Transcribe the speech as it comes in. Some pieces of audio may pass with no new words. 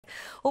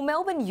Well,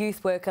 Melbourne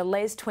youth worker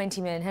Les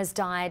Twentyman has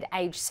died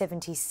aged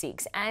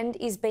 76 and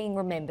is being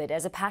remembered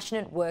as a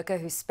passionate worker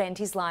who spent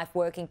his life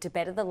working to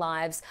better the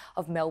lives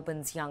of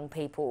Melbourne's young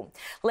people.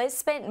 Les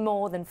spent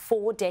more than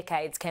 4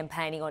 decades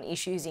campaigning on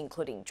issues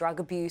including drug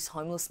abuse,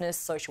 homelessness,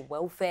 social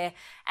welfare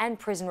and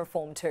prison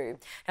reform too.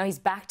 Now, his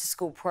Back to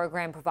School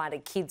program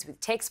provided kids with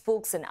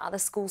textbooks and other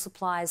school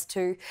supplies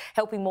too,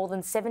 helping more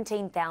than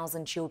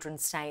 17,000 children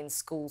stay in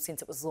school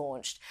since it was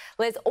launched.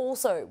 Les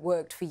also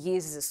worked for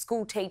years as a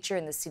school teacher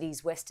in the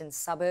city's western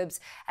suburbs,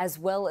 as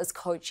well as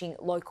coaching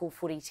local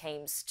footy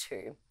teams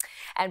too.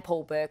 And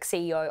Paul Burke,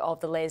 CEO of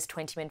the Les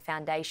Twentyman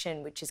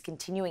Foundation, which is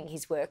continuing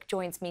his work,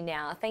 joins me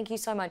now. Thank you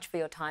so much for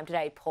your time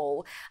today,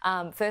 Paul.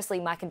 Firstly,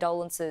 my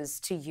condolences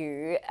to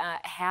you.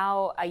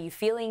 How are you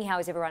feeling? How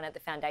is everyone at the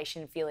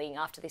foundation feeling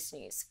after this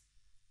news?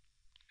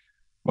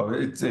 Well,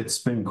 it's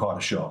been quite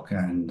a shock,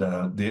 and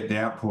the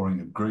outpouring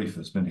of grief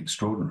has been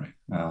extraordinary.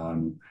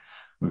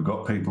 We've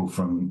got people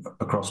from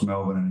across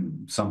Melbourne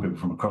and some people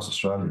from across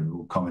Australia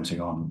who are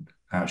commenting on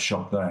how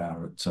shocked they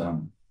are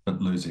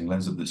at losing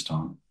Les at this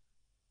time.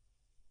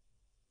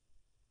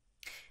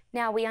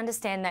 Now, we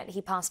understand that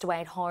he passed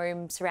away at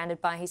home, surrounded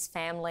by his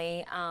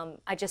family.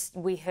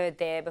 We heard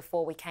there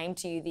before we came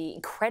to you the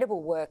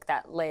incredible work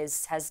that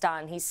Les has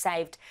done. He's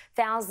saved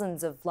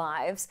thousands of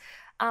lives.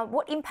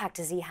 What impact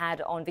has he had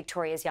on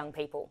Victoria's young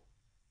people?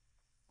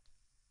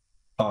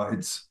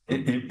 It's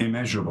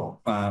immeasurable,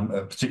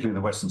 particularly in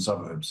the western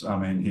suburbs. I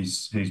mean,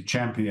 he's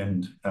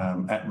championed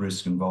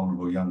at-risk and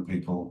vulnerable young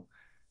people,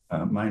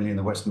 mainly in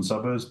the western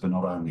suburbs, but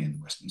not only in the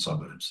western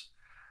suburbs.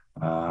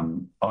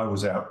 I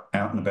was out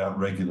and about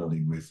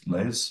regularly with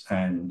Les,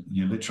 and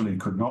you literally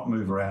could not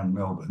move around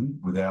Melbourne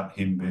without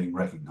him being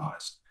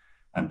recognised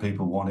and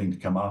people wanting to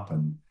come up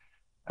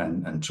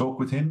and talk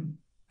with him.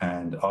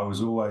 And I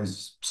was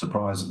always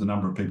surprised at the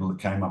number of people that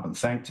came up and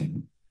thanked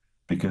him,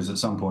 because at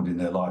some point in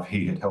their life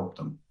he had helped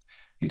them.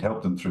 He'd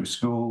helped them through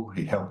school,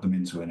 he'd helped them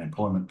into an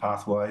employment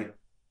pathway,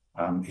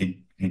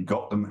 he'd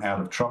got them out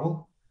of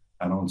trouble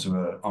and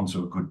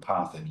onto a good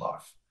path in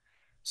life.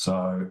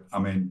 So, I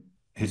mean,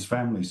 his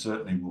family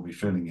certainly will be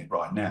feeling it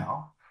right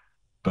now,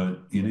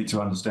 but you need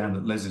to understand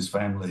that Les's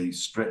family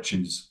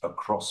stretches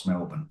across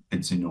Melbourne.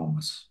 It's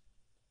enormous.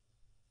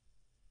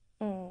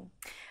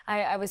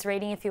 I was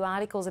reading a few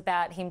articles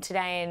about him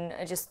today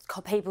and just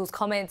people's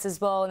comments as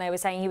well, and they were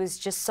saying he was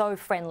just so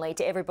friendly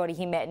to everybody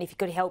he met, and if he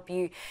could help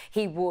you,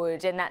 he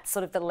would, and that's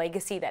sort of the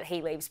legacy that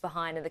he leaves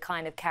behind and the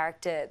kind of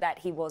character that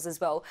he was as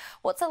well.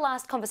 What's the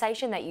last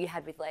conversation that you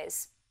had with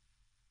Les?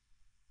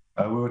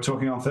 We were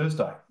talking on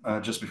Thursday,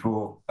 just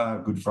before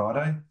Good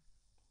Friday,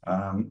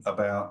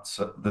 about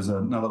there's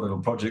another little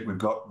project we've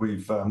got.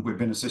 We've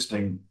been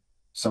assisting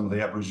some of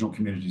the Aboriginal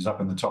communities up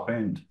in the top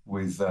end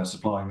with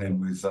supplying them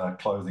with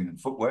clothing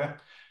and footwear.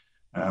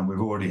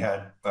 We've already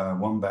had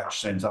one batch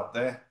sent up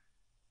there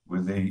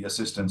with the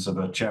assistance of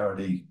a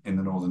charity in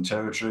the Northern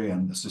Territory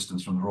and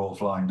assistance from the Royal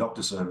Flying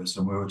Doctor Service,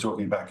 and we were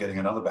talking about getting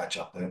another batch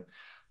up there.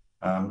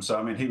 So,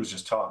 I mean, he was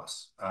just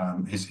tireless.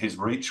 His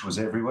reach was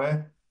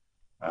everywhere,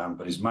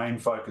 but his main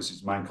focus,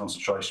 his main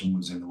concentration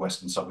was in the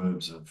western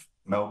suburbs of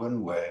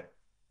Melbourne, where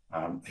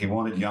he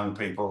wanted young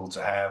people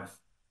to have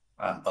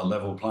a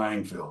level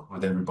playing field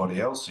with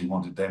everybody else. He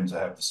wanted them to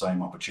have the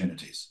same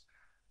opportunities.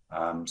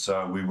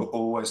 So we were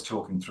always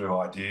talking through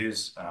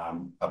ideas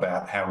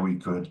about how we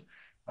could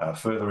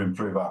further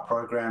improve our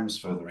programs,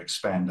 further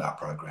expand our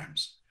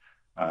programs.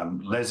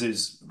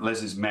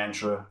 Les's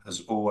mantra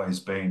has always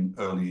been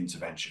early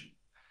intervention,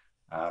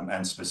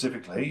 and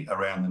specifically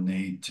around the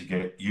need to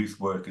get youth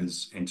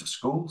workers into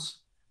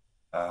schools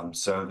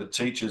so that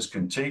teachers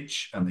can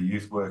teach and the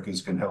youth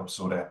workers can help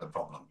sort out the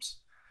problems.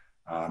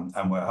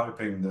 And we're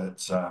hoping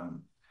that,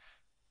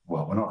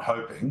 well, we're not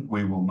hoping,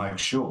 we will make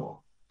sure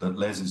that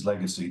Les's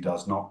legacy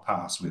does not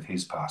pass with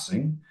his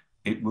passing.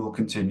 It will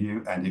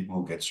continue and it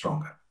will get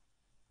stronger.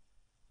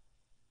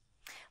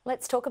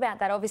 Let's talk about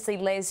that. Obviously,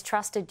 Les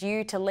trusted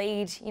you to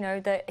lead,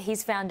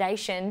 his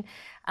foundation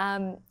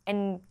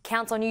and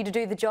counts on you to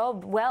do the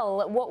job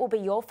well. What will be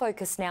your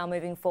focus now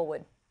moving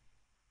forward?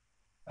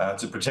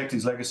 To protect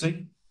his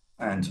legacy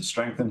and to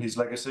strengthen his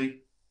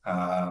legacy.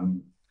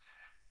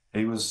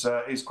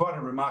 He's quite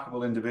a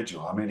remarkable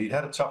individual. I mean, he'd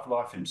had a tough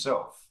life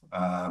himself.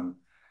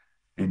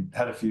 He'd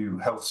had a few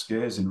health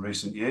scares in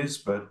recent years,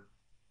 but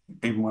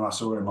even when I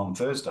saw him on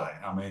Thursday,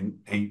 I mean,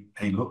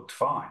 he looked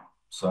fine.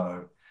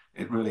 So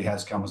it really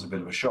has come as a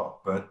bit of a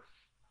shock. But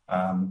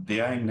the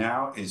aim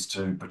now is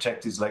to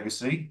protect his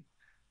legacy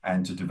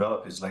and to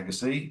develop his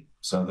legacy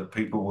so that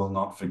people will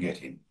not forget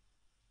him.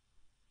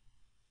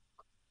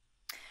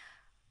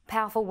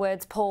 Powerful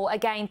words, Paul.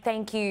 Again,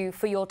 thank you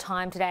for your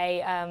time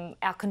today.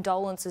 Our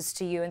condolences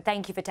to you, and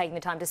thank you for taking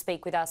the time to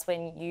speak with us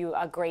when you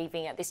are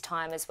grieving at this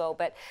time as well.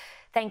 But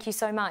thank you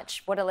so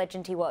much. What a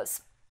legend he was.